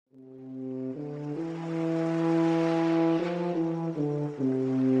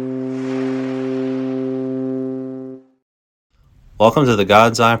Welcome to the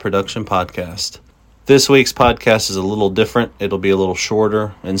God's Eye Production Podcast. This week's podcast is a little different. It'll be a little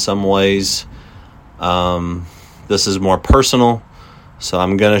shorter in some ways. This is more personal, so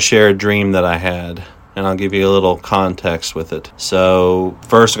I'm going to share a dream that I had, and I'll give you a little context with it. So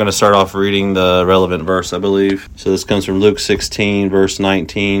first, I'm going to start off reading the relevant verse, I believe. So this comes from Luke 16, verse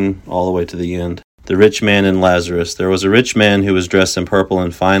 19, all the way to the end. The rich man and Lazarus. There was a rich man who was dressed in purple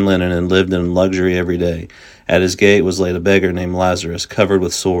and fine linen and lived in luxury every day. At his gate was laid a beggar named Lazarus, covered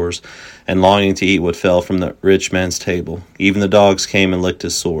with sores, and longing to eat what fell from the rich man's table. Even the dogs came and licked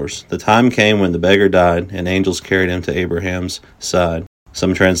his sores. The time came when the beggar died, and angels carried him to Abraham's side.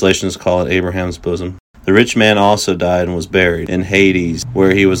 Some translations call it Abraham's bosom. The rich man also died and was buried in Hades,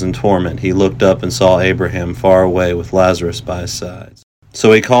 where he was in torment. He looked up and saw Abraham far away with Lazarus by his side.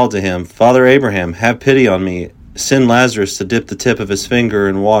 So he called to him, "Father Abraham, have pity on me. Send Lazarus to dip the tip of his finger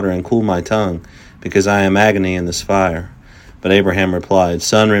in water and cool my tongue, because I am agony in this fire." But Abraham replied,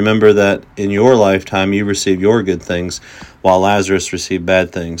 "Son, remember that in your lifetime you received your good things, while Lazarus received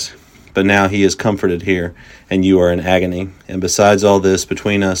bad things. But now he is comforted here, and you are in agony. And besides all this,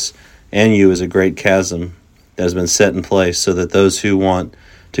 between us and you is a great chasm that has been set in place, so that those who want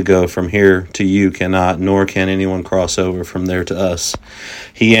to go from here to you cannot, nor can anyone cross over from there to us."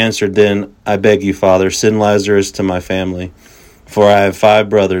 He answered, "Then I beg you, Father, send Lazarus to my family, for I have 5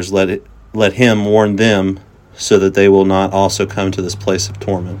 brothers. Let him warn them, so that they will not also come to this place of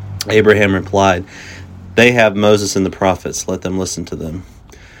torment." Abraham replied, "They have Moses and the prophets. Let them listen to them."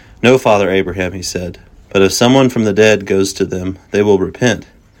 "No, Father Abraham," he said, "but if someone from the dead goes to them, they will repent."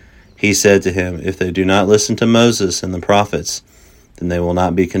 He said to him, "If they do not listen to Moses and the prophets, then they will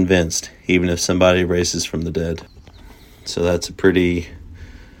not be convinced, even if somebody raises from the dead." So that's a pretty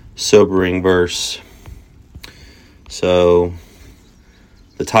sobering verse. So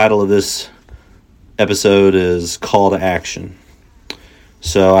the title of this episode is Call to Action.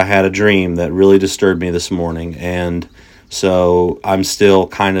 So I had a dream that really disturbed me this morning, and so I'm still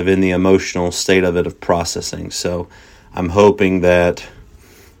kind of in the emotional state of it, of processing. So I'm hoping that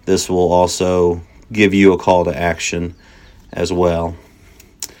this will also give you a call to action as well.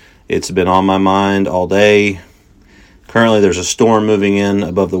 It's been on my mind all day. Currently there's a storm moving in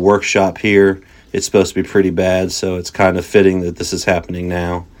above the workshop here. It's supposed to be pretty bad, so it's kind of fitting that this is happening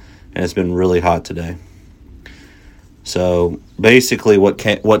now. And it's been really hot today. So basically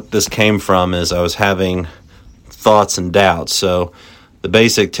what this came from is I was having thoughts and doubts. So the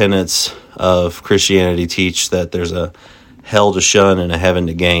basic tenets of Christianity teach that there's a hell to shun and a heaven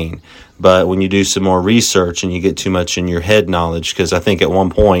to gain. But when you do some more research and you get too much in your head knowledge, because I think at one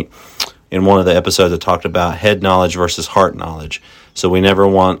point in one of the episodes I talked about head knowledge versus heart knowledge. So we never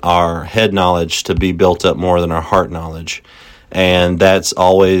want our head knowledge to be built up more than our heart knowledge. And that's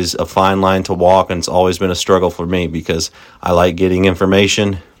always a fine line to walk, and it's always been a struggle for me because I like getting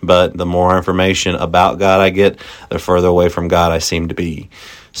information, but the more information about God I get, the further away from God I seem to be.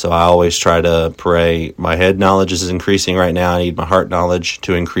 So I always try to pray, my head knowledge is increasing right now, I need my heart knowledge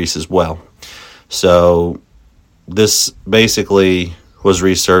to increase as well. So this basically was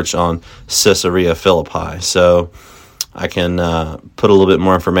research on Caesarea Philippi. So I can put a little bit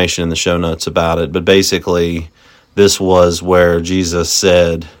more information in the show notes about it, but basically this was where Jesus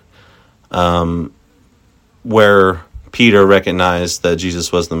said, where Peter recognized that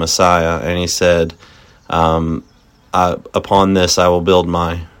Jesus was the Messiah, and he said, "Upon this I will build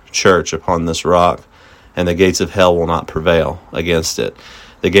my church, upon this rock, and the gates of hell will not prevail against it."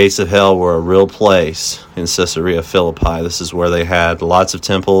 The gates of hell were a real place in Caesarea Philippi. This is where they had lots of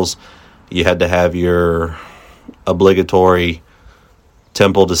temples. You had to have your obligatory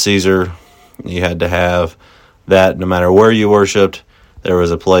temple to Caesar. You had to have that no matter where you worshipped. There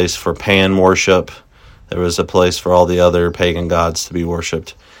was a place for Pan worship. There was a place for all the other pagan gods to be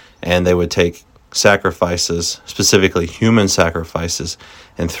worshipped. And they would take sacrifices, specifically human sacrifices,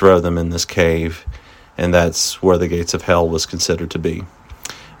 and throw them in this cave. And that's where the gates of hell was considered to be.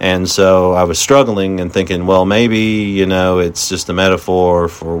 And so I was struggling and thinking, well, maybe, it's just a metaphor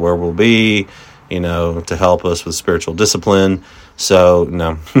for where we'll be, to help us with spiritual discipline. So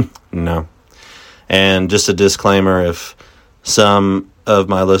no, no. And just a disclaimer, if some of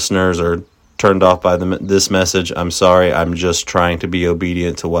my listeners are turned off by this message, I'm sorry. I'm just trying to be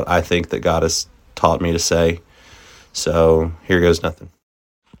obedient to what I think that God has taught me to say. So here goes nothing.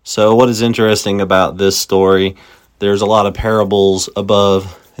 So what is interesting about this story, there's a lot of parables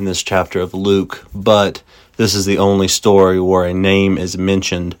above in this chapter of Luke, but this is the only story where a name is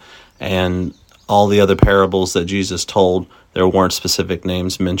mentioned, and all the other parables that Jesus told, there weren't specific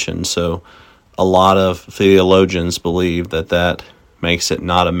names mentioned. So a lot of theologians believe that makes it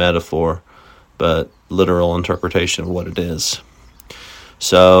not a metaphor, but literal interpretation of what it is.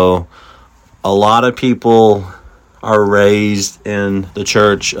 So a lot of people are raised in the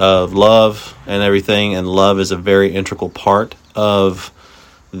church of love and everything, and love is a very integral part of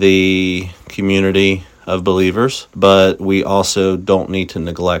the community of believers, but we also don't need to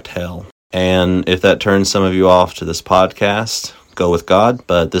neglect hell. And if that turns some of you off to this podcast, go with God,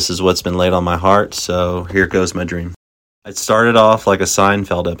 but this is what's been laid on my heart, so here goes my dream. It started off like a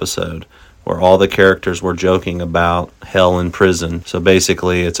Seinfeld episode where all the characters were joking about hell and prison. So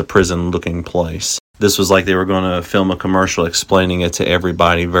basically, it's a prison-looking place. This was like they were going to film a commercial explaining it to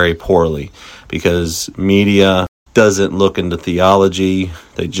everybody very poorly because media doesn't look into theology.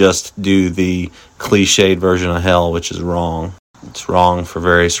 They just do the cliched version of hell, which is wrong. It's wrong for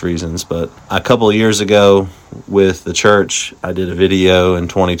various reasons. But a couple of years ago with the church, I did a video in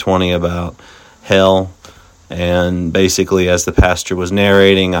 2020 about hell. And basically, as the pastor was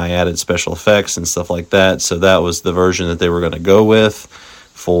narrating, I added special effects and stuff like that. So that was the version that they were going to go with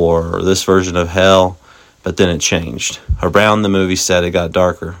for this version of hell. But then it changed. Around the movie set, it got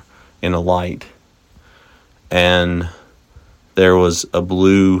darker in a light. And there was a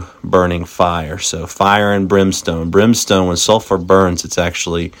blue burning fire. So fire and brimstone. Brimstone, when sulfur burns, it's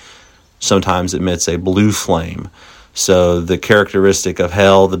actually sometimes emits a blue flame. So the characteristic of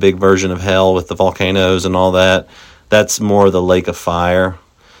hell, the big version of hell with the volcanoes and all that, that's more the lake of fire.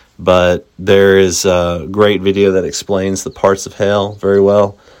 But there is a great video that explains the parts of hell very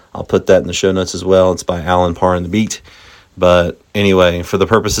well. I'll put that in the show notes as well. It's by Alan Parr and the Beat. But anyway, for the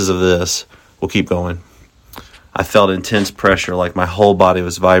purposes of this, we'll keep going. I felt intense pressure, like my whole body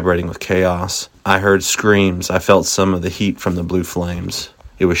was vibrating with chaos. I heard screams. I felt some of the heat from the blue flames.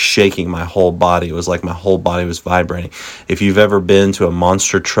 It was shaking my whole body. It was like my whole body was vibrating. If you've ever been to a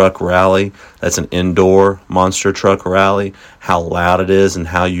monster truck rally, that's an indoor monster truck rally, how loud it is and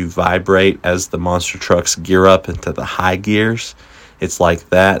how you vibrate as the monster trucks gear up into the high gears, it's like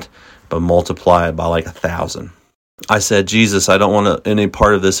that, but multiply it by like 1,000. I said, Jesus, I don't want any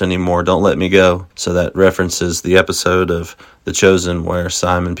part of this anymore. Don't let me go. So that references the episode of The Chosen where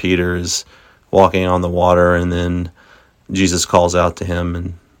Simon Peter is walking on the water and then Jesus calls out to him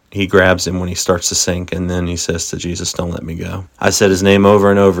and he grabs him when he starts to sink, and then he says to Jesus, don't let me go. I said his name over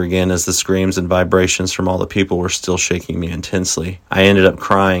and over again as the screams and vibrations from all the people were still shaking me intensely. I ended up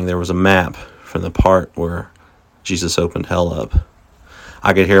crying. There was a map from the part where Jesus opened hell up.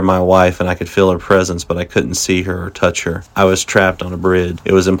 I could hear my wife and I could feel her presence, but I couldn't see her or touch her. I was trapped on a bridge.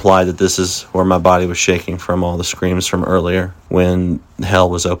 It was implied that this is where my body was shaking from all the screams from earlier when hell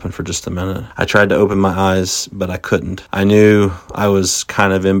was open for just a minute. I tried to open my eyes, but I couldn't. I knew I was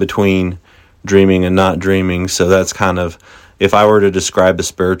kind of in between dreaming and not dreaming, so that's kind of, if I were to describe the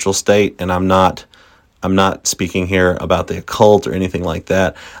spiritual state, and I'm not speaking here about the occult or anything like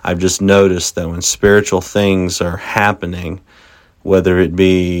that, I've just noticed that when spiritual things are happening, whether it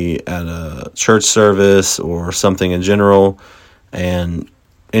be at a church service or something in general, and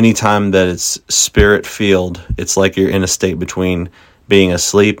anytime that it's spirit-filled, it's like you're in a state between being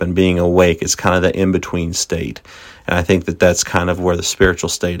asleep and being awake. It's kind of that in-between state. And I think that that's kind of where the spiritual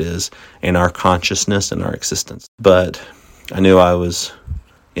state is in our consciousness and our existence. But I knew I was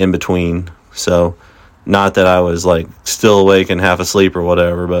in between, so not that I was like still awake and half asleep or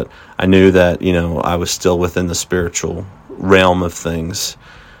whatever, but I knew that, I was still within the spiritual realm of things,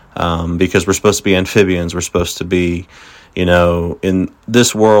 because we're supposed to be amphibians. We're supposed to be, in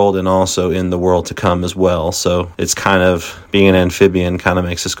this world and also in the world to come as well. So it's kind of, being an amphibian kind of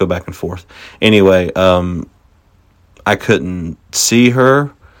makes us go back and forth. Anyway, I couldn't see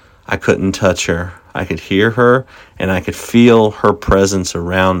her. I couldn't touch her. I could hear her and I could feel her presence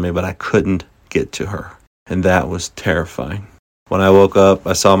around me, but I couldn't get to her. And that was terrifying. When I woke up,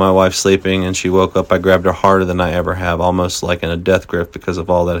 I saw my wife sleeping, and she woke up. I grabbed her harder than I ever have, almost like in a death grip because of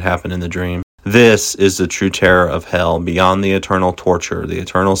all that happened in the dream. This is the true terror of hell, beyond the eternal torture, the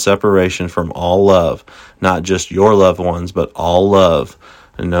eternal separation from all love, not just your loved ones, but all love.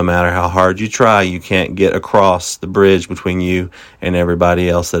 And no matter how hard you try, you can't get across the bridge between you and everybody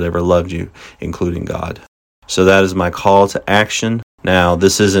else that ever loved you, including God. So that is my call to action. Now,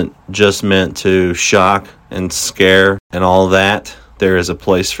 this isn't just meant to shock and scare and all that. There is a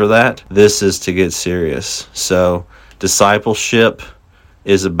place for that. This is to get serious. So discipleship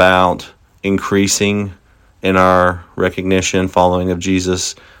is about increasing in our recognition, following of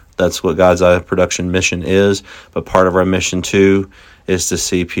Jesus. That's what God's Eye Production mission is. But part of our mission too is to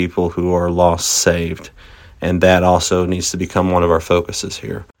see people who are lost saved. And that also needs to become one of our focuses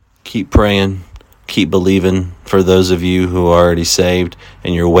here. Keep praying. Keep believing. For those of you who are already saved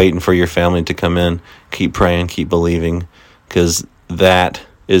and you're waiting for your family to come in, keep praying, keep believing, because that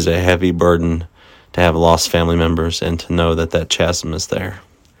is a heavy burden to have lost family members, and to know that that chasm is there.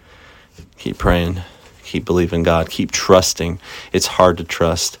 Keep praying. Keep believing God. Keep trusting. It's hard to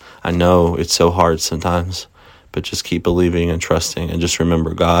trust. I know it's so hard sometimes, but just keep believing and trusting. And just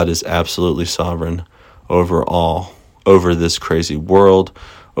remember, God is absolutely sovereign over all, over this crazy world,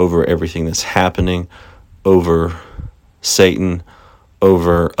 over everything that's happening, over Satan,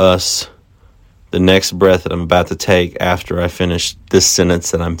 over us. The next breath that I'm about to take after I finish this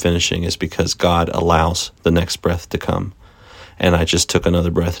sentence that I'm finishing is because God allows the next breath to come. And I just took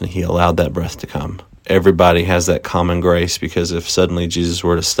another breath and he allowed that breath to come. Everybody has that common grace, because if suddenly Jesus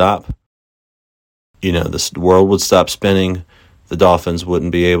were to stop, this world would stop spinning, the dolphins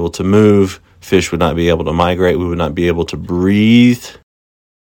wouldn't be able to move, fish would not be able to migrate, we would not be able to breathe.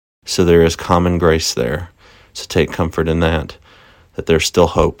 So there is common grace there. So take comfort in that there's still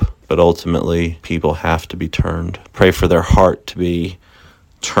hope. But ultimately, people have to be turned. Pray for their heart to be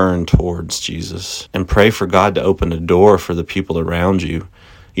turned towards Jesus. And pray for God to open a door for the people around you.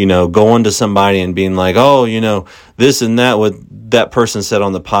 Going to somebody and being like, this and that, what that person said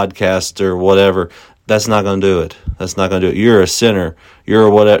on the podcast or whatever, that's not going to do it. That's not going to do it. You're a sinner. You're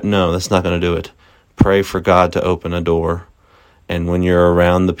whatever. No, that's not going to do it. Pray for God to open a door. And when you're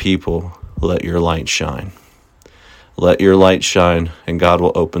around the people, let your light shine. Let your light shine, and God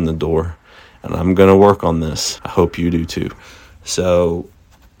will open the door. And I'm going to work on this. I hope you do too. So,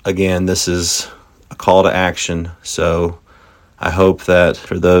 again, this is a call to action. So, I hope that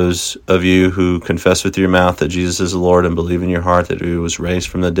for those of you who confess with your mouth that Jesus is the Lord and believe in your heart that he was raised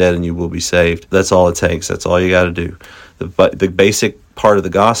from the dead and you will be saved, that's all it takes. That's all you got to do. The basic part of the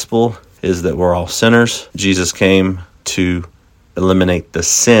gospel is that we're all sinners. Jesus came to eliminate the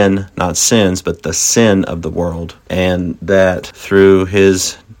sin, not sins, but the sin of the world. And that through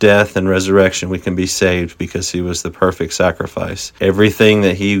his death and resurrection, we can be saved because he was the perfect sacrifice. Everything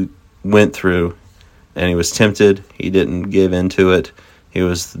that he went through, and he was tempted, he didn't give into it. He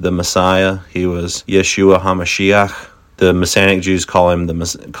was the Messiah. He was Yeshua HaMashiach. The Messianic Jews call him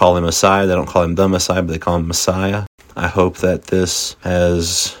Messiah. They don't call him the Messiah, but they call him Messiah. I hope that this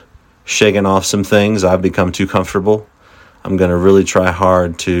has shaken off some things. I've become too comfortable. I'm going to really try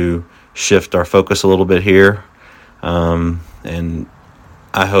hard to shift our focus a little bit here. And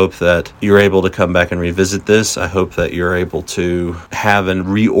I hope that you're able to come back and revisit this. I hope that you're able to have a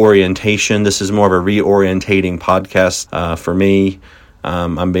reorientation. This is more of a reorientating podcast for me.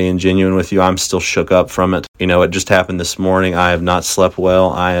 I'm being genuine with you. I'm still shook up from it. It just happened this morning. I have not slept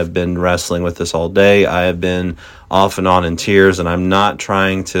well. I have been wrestling with this all day. I have been off and on in tears, and I'm not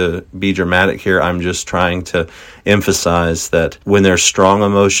trying to be dramatic here. I'm just trying to emphasize that when there's strong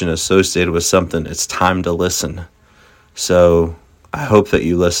emotion associated with something, it's time to listen. So I hope that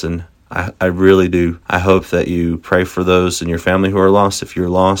you listen. I really do. I hope that you pray for those in your family who are lost. If you're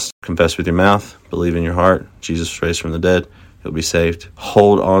lost, confess with your mouth, believe in your heart, Jesus was raised from the dead, you'll be saved.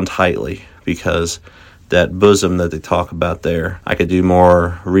 Hold on tightly, because that bosom that they talk about there, I could do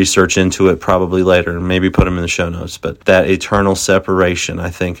more research into it probably later, and maybe put them in the show notes, but that eternal separation, I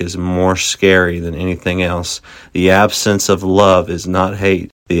think, is more scary than anything else. The absence of love is not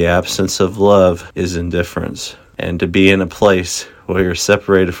hate. The absence of love is indifference. And to be in a place where you're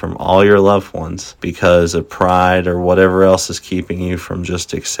separated from all your loved ones because of pride or whatever else is keeping you from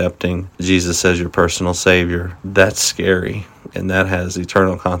just accepting Jesus as your personal Savior, that's scary, and that has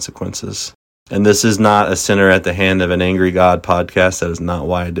eternal consequences. And this is not a sinner at the hand of an angry God podcast. That is not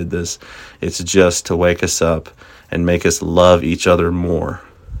why I did this. It's just to wake us up and make us love each other more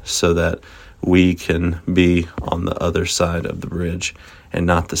so that we can be on the other side of the bridge and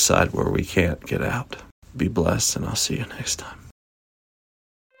not the side where we can't get out. Be blessed, and I'll see you next time.